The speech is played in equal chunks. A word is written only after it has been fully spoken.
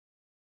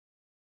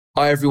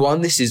Hi, everyone.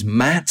 This is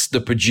Matt,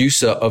 the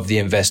producer of the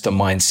Investor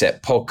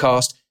Mindset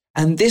podcast.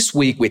 And this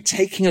week, we're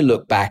taking a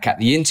look back at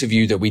the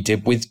interview that we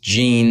did with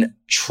Gene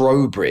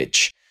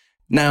Trowbridge.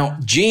 Now,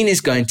 Gene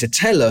is going to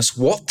tell us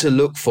what to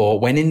look for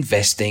when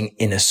investing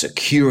in a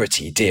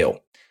security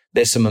deal.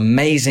 There's some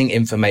amazing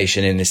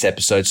information in this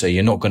episode, so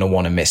you're not going to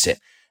want to miss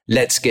it.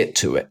 Let's get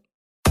to it.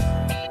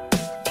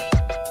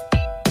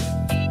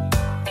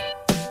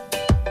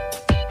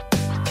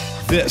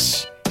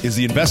 This is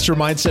the Investor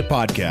Mindset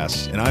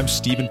Podcast, and I'm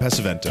Stephen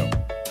Pesavento.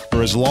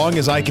 For as long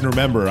as I can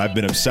remember, I've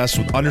been obsessed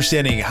with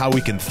understanding how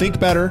we can think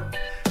better,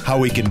 how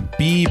we can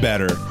be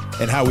better,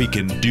 and how we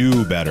can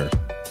do better.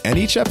 And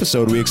each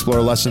episode, we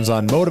explore lessons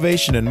on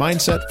motivation and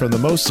mindset from the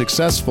most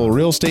successful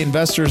real estate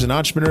investors and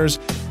entrepreneurs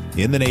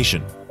in the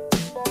nation.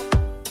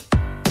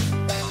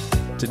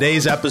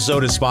 Today's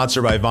episode is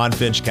sponsored by Von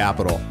Finch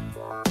Capital.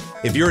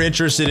 If you're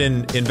interested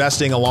in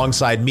investing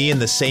alongside me in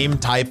the same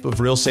type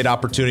of real estate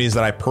opportunities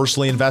that I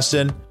personally invest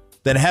in,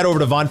 then head over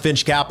to Von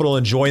Finch Capital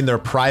and join their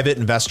private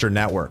investor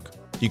network.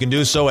 You can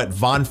do so at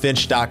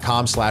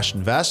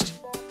vonfinch.com/invest.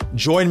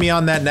 Join me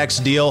on that next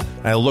deal,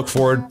 and I look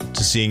forward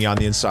to seeing you on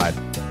the inside.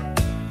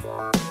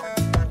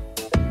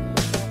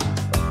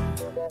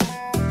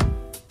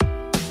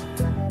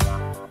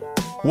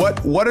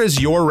 What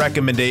is your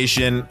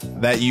recommendation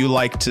that you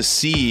like to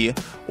see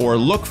or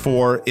look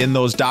for in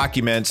those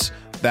documents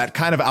that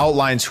kind of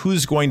outlines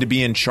who's going to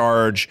be in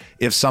charge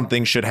if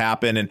something should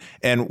happen?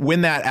 And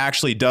when that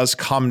actually does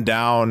come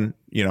down,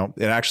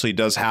 it actually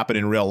does happen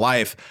in real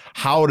life,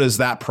 how does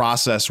that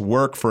process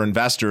work for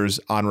investors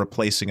on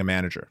replacing a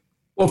manager?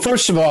 Well,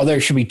 first of all,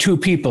 there should be two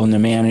people in the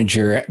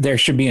manager. There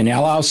should be an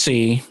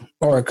LLC,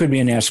 or it could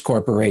be an S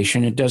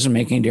corporation. It doesn't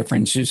make any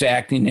difference who's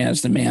acting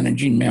as the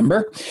managing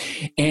member.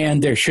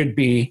 And there should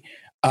be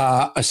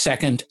a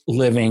second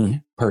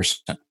living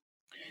person.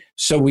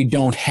 So we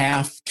don't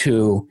have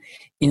to,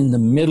 in the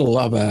middle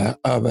of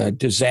a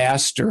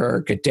disaster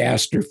or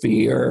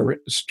catastrophe or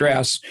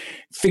stress,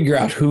 figure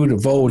out who to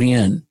vote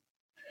in.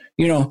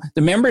 The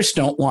members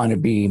don't want to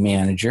be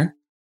manager.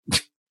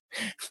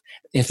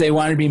 If they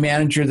wanted to be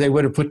manager, they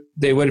would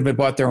have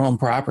bought their own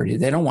property.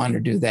 They don't want to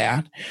do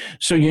that.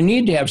 So you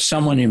need to have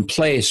someone in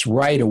place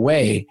right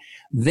away.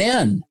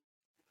 Then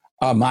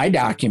my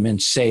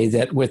documents say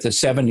that with a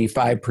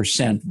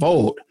 75%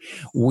 vote,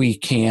 we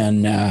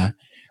can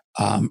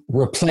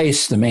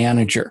replace the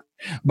manager.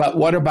 But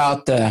what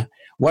about the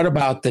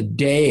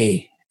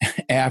day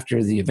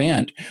after the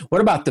event?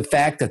 What about the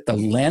fact that the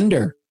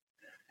lender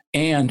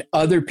and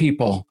other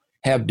people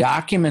have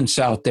documents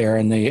out there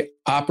and the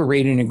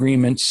operating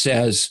agreement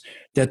says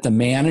that the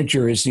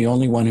manager is the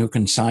only one who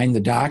can sign the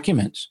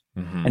documents?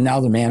 Mm-hmm. And now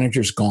the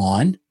manager's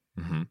gone.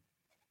 Mm-hmm.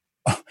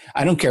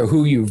 I don't care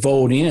who you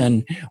vote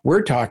in.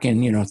 We're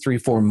talking,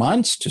 3-4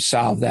 months to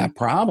solve that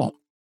problem.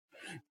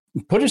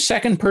 Put a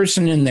second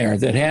person in there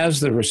that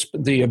has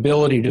the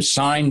ability to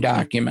sign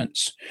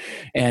documents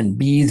and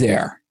be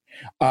there.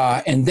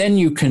 And then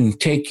you can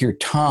take your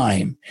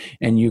time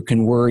and you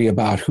can worry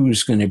about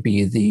who's going to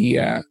be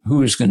the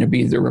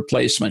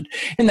replacement.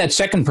 And that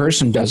second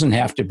person doesn't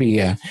have to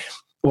be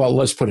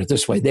let's put it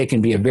this way. They can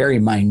be a very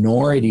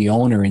minority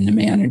owner in the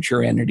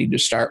manager entity to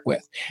start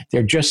with.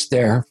 They're just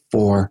there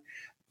for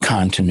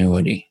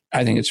continuity.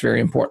 I think it's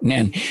very important.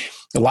 And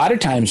a lot of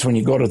times when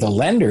you go to the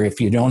lender,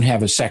 if you don't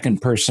have a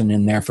second person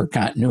in there for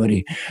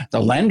continuity, the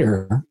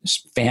lender,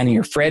 Fannie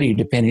or Freddie,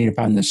 depending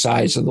upon the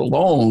size of the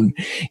loan,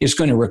 is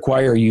going to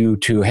require you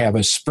to have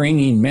a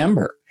springing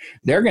member.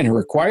 They're going to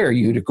require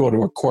you to go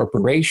to a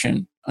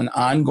corporation, an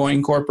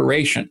ongoing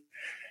corporation,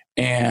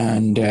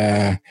 and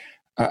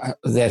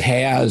that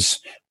has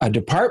a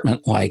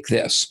department like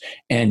this,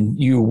 and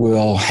you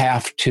will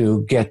have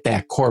to get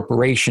that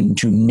corporation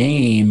to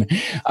name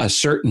a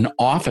certain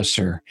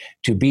officer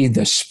to be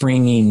the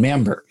springing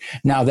member.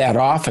 Now that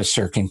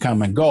officer can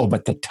come and go,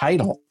 but the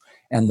title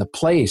and the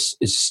place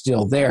is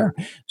still there.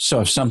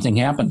 So if something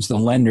happens, the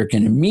lender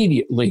can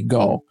immediately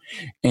go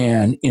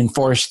and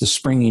enforce the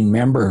springing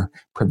member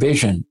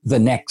provision the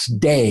next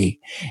day.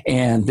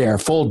 And there are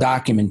full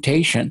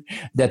documentation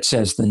that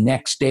says the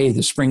next day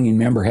the springing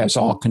member has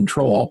all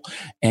control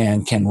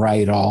and can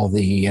write all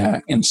the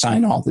and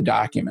sign all the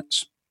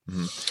documents.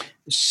 Mm-hmm.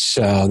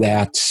 So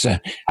that's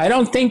I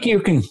don't think you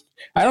can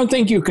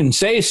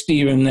say,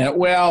 Stephen, that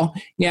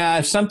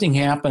if something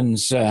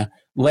happens,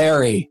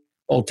 Larry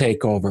will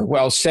take over.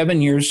 Well,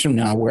 7 years from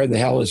now, where the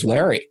hell is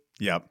Larry?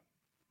 Yep.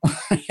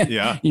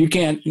 Yeah. You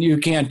can't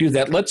do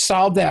that. Let's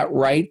solve that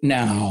right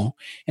now,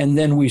 and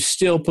then we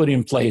still put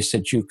in place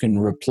that you can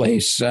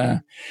replace.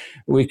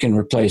 We can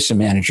replace a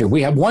manager.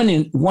 We have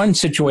one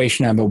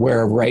situation I'm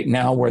aware of right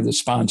now where the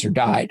sponsor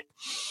died,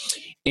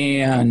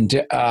 and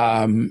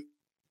a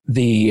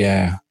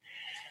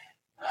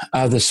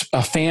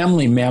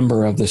family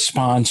member of the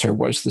sponsor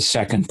was the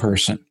second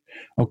person.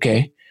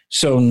 Okay.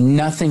 So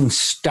nothing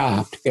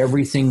stopped.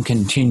 Everything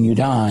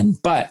continued on.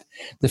 But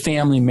the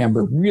family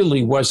member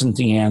really wasn't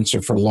the answer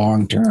for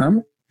long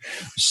term.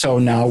 So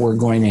now we're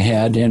going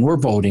ahead and we're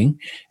voting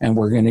and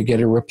we're going to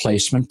get a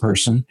replacement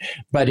person.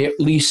 But at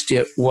least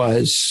it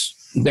was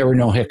there were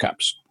no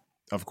hiccups.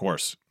 Of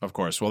course.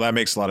 Well, that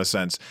makes a lot of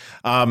sense.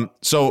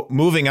 So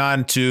moving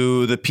on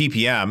to the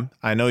PPM,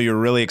 I know you're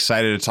really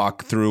excited to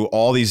talk through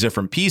all these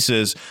different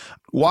pieces.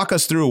 Walk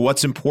us through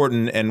what's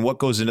important and what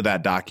goes into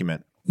that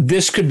document.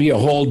 This could be a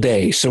whole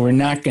day, so we're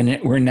not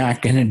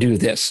gonna do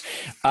this.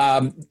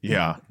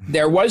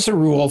 There was a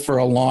rule for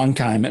a long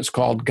time. It's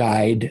called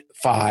Guide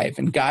 5,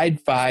 and Guide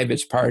 5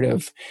 is part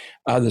of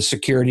the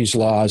securities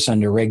laws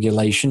under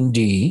Regulation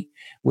D,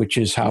 which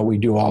is how we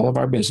do all of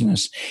our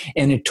business.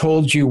 And it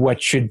told you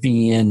what should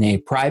be in a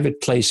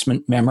private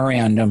placement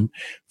memorandum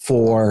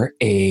for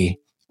a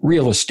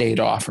real estate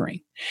offering.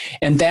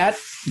 And that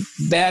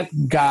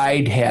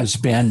guide has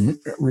been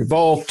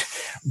revoked,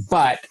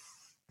 but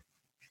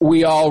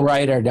we all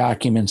write our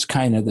documents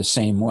kind of the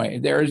same way.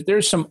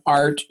 There's some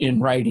art in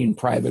writing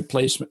private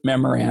placement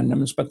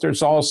memorandums, but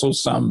there's also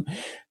some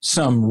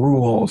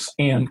rules.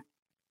 And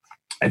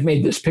I've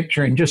made this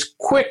picture, and just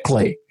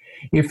quickly,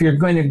 if you're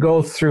going to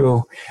go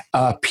through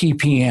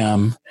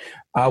PPM,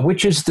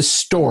 which is the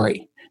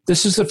story.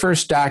 This is the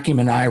first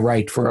document I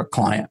write for a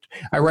client.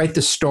 I write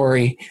the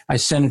story. I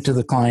send it to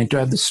the client to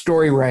have the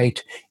story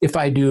right. If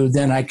I do,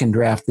 then I can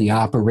draft the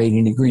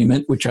operating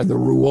agreement, which are the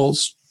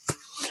rules,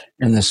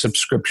 and the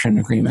subscription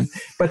agreement.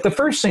 But the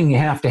first thing you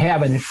have to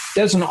have, and it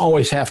doesn't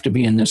always have to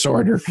be in this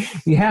order,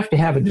 you have to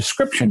have a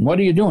description. What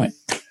are you doing?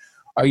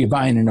 Are you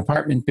buying an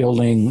apartment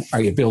building?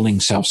 Are you building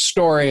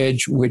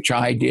self-storage, which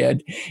I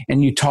did?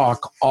 And you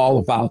talk all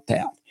about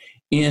that.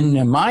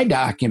 In my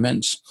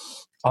documents,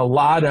 a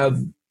lot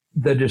of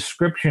the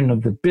description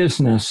of the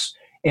business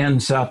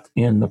ends up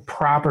in the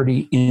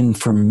property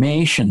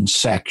information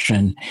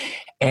section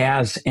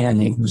as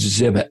an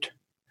exhibit.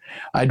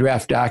 I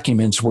draft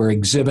documents where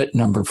exhibit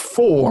number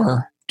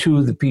 4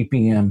 to the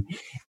PPM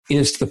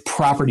is the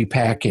property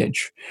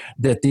package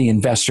that the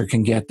investor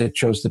can get that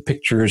shows the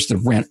pictures, the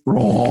rent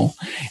roll,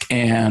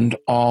 and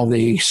all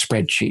the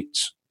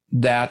spreadsheets.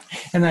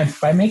 And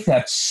I make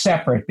that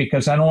separate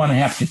because I don't want to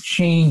have to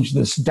change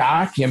this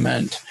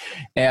document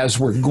as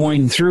we're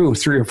going through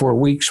 3 or 4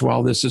 weeks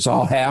while this is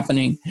all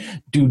happening.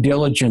 Due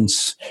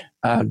diligence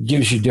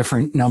gives you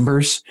different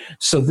numbers.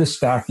 So this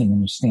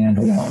document is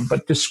standalone,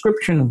 but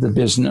description of the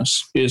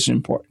business is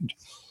important.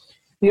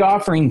 The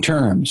offering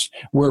terms,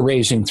 we're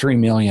raising $3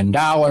 million.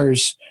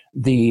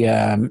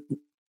 The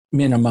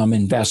minimum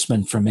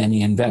investment from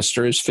any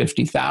investor is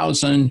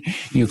 $50,000.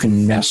 You can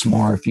invest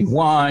more if you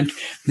want.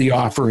 The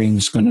offering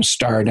is going to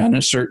start on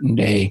a certain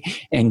day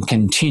and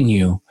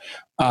continue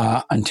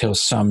until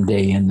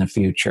someday in the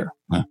future.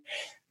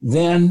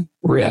 Then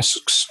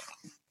risks.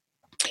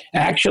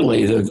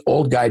 Actually, the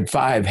old Guide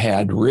 5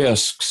 had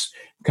risks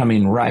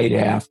coming right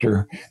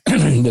after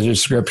the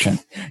description.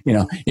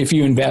 If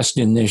you invest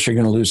in this, you're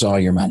going to lose all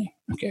your money.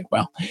 Okay,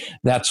 well,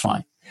 that's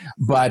fine.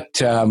 But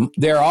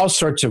there are all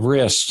sorts of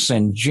risks.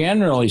 And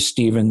generally,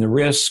 Stephen, the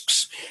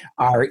risks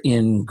are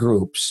in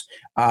groups.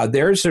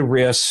 There's a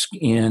risk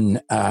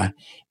in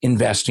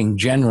investing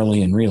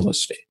generally in real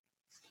estate.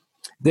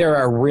 There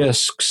are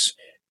risks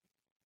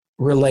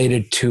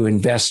related to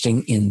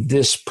investing in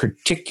this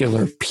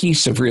particular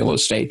piece of real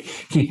estate.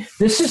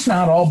 This is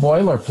not all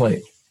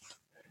boilerplate.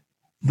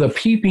 The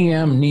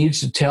PPM needs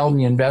to tell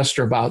the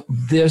investor about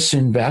this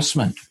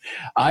investment.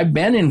 I've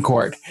been in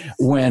court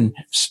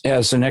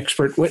as an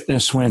expert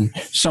witness, when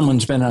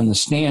someone's been on the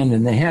stand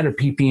and they had a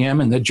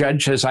PPM and the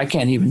judge says, I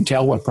can't even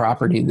tell what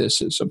property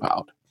this is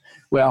about.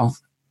 Well,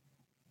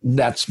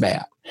 that's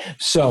bad.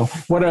 So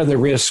what are the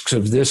risks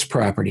of this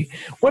property?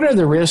 What are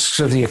the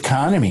risks of the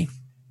economy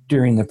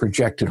during the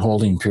projected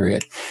holding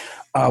period?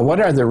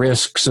 What are the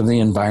risks of the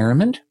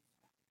environment?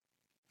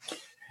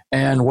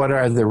 And what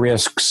are the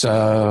risks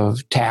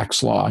of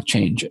tax law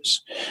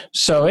changes?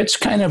 So it's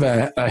kind of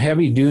a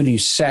heavy-duty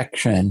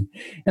section.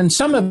 And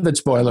some of it's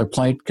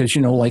boilerplate because,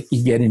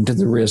 you get into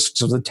the risks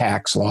of the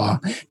tax law.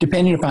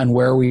 Depending upon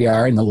where we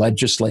are in the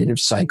legislative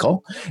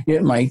cycle,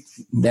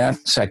 that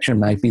section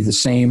might be the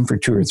same for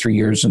 2 or 3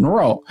 years in a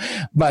row.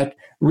 But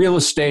real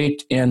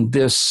estate and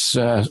this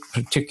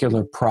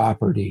particular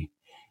property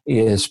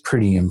is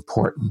pretty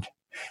important.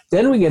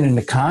 Then we get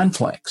into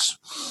conflicts.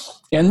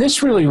 And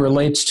this really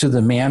relates to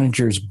the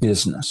manager's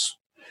business.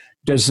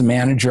 Does the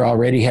manager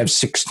already have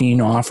 16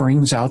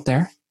 offerings out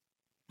there?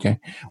 Okay.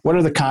 What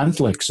are the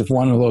conflicts if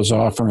one of those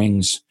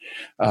offerings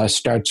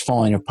starts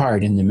falling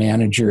apart and the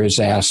manager is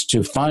asked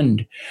to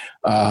fund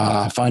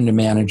a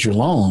manager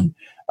loan?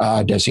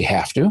 Does he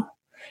have to?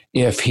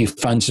 If he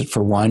funds it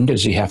for one,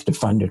 does he have to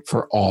fund it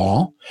for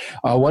all?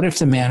 What if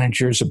the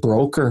manager is a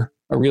broker,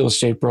 a real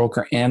estate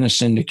broker, and a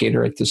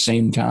syndicator at the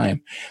same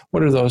time?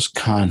 What are those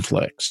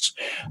conflicts?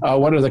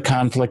 What are the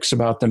conflicts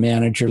about the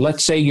manager?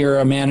 Let's say you're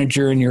a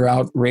manager and you're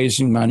out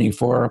raising money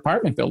for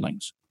apartment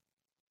buildings.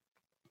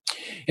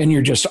 And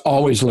you're just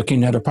always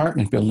looking at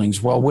apartment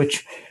buildings. Well,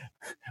 which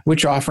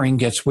offering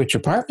gets which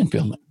apartment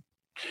building?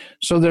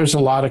 So there's a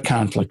lot of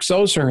conflicts.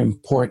 Those are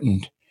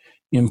important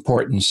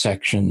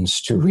sections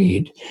to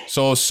read.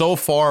 So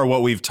far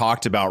what we've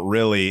talked about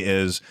really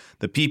is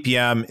the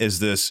PPM is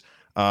this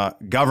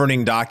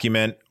governing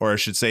document, or I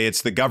should say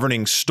it's the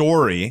governing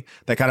story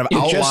that kind of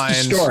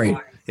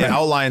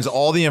outlines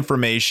all the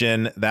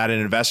information that an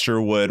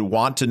investor would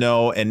want to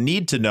know and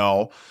need to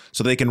know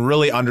so they can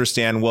really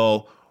understand,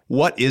 well,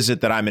 what is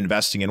it that I'm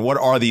investing in? What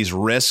are these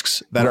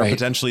risks that are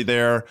potentially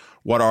there?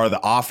 What are the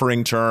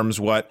offering terms?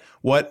 What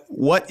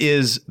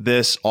is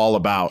this all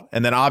about?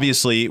 And then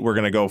obviously we're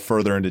going to go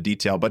further into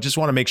detail, but just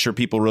want to make sure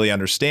people really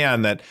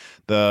understand that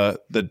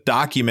the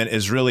document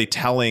is really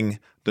telling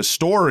the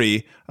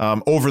story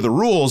over the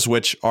rules,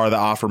 which are the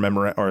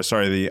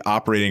the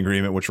operating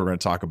agreement, which we're going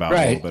to talk about a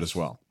little bit as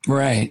well.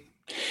 Right.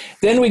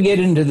 Then we get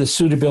into the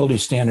suitability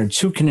standards.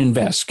 Who can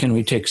invest? Can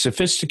we take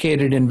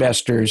sophisticated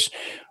investors,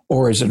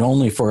 or is it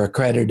only for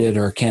accredited,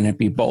 or can it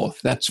be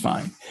both? That's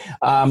fine.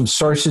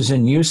 Sources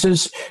and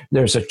uses.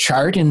 There's a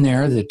chart in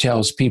there that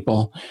tells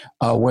people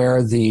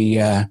where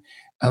the,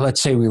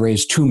 let's say we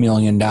raise $2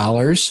 million.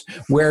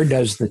 Where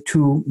does the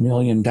 $2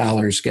 million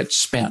get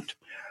spent?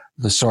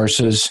 The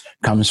sources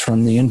comes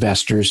from the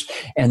investors,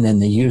 and then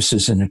the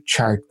uses in a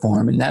chart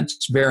form. And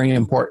that's very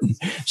important.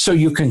 So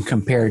you can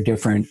compare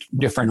different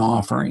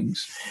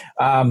offerings.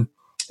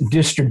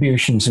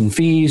 Distributions and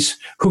fees.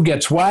 Who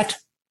gets what?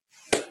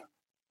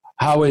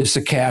 How is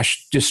the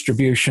cash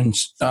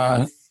distributions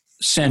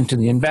sent to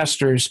the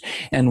investors,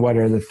 and what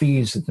are the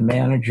fees that the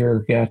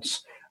manager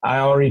gets? I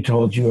already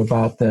told you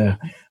about the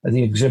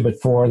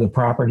Exhibit 4, the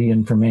property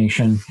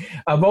information.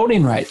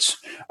 Voting rights.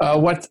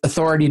 What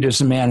authority does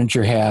the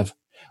manager have?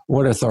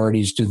 What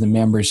authorities do the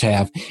members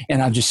have?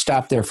 And I'll just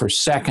stop there for a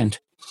second.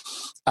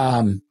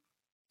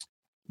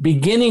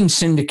 Beginning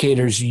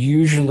syndicators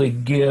usually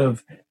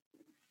give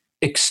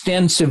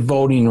extensive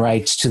voting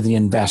rights to the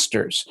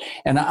investors.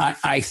 And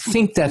I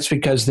think that's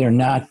because they're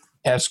not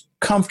as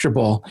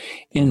comfortable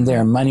in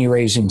their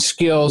money-raising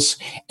skills,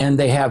 and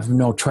they have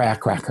no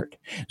track record.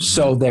 Mm-hmm.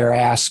 So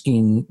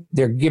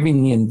they're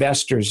giving the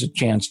investors a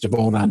chance to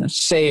vote on a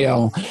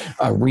sale,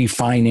 a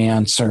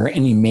refinance, or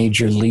any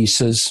major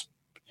leases.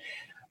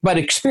 But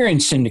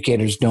experienced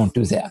syndicators don't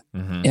do that.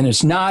 Mm-hmm. And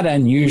it's not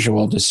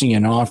unusual to see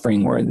an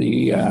offering where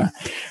the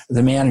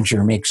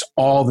manager makes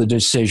all the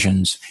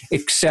decisions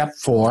except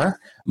for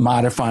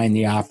modifying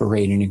the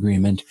operating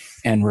agreement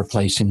and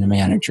replacing the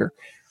manager.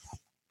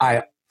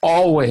 I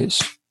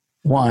always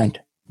want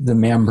the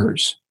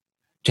members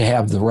to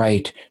have the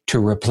right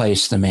to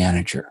replace the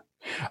manager.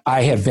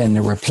 I have been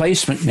the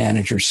replacement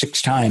manager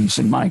 6 times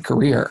in my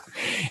career,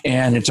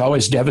 and it's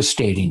always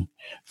devastating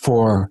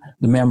for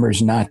the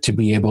members not to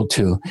be able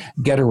to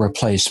get a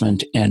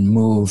replacement and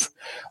move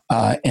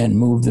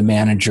the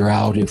manager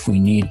out if we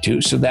need to.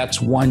 So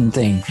that's one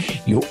thing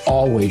you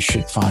always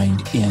should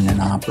find in an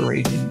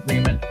operating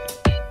agreement.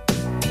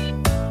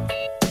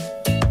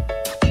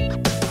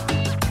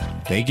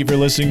 Thank you for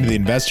listening to the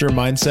Investor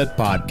Mindset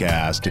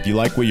Podcast. If you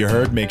like what you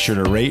heard, make sure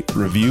to rate,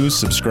 review,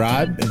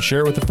 subscribe, and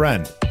share it with a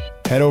friend.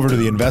 Head over to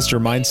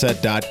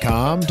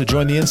theinvestormindset.com to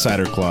join the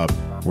Insider Club,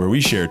 where we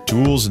share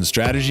tools and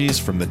strategies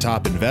from the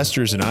top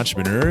investors and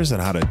entrepreneurs on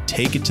how to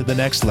take it to the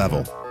next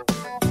level.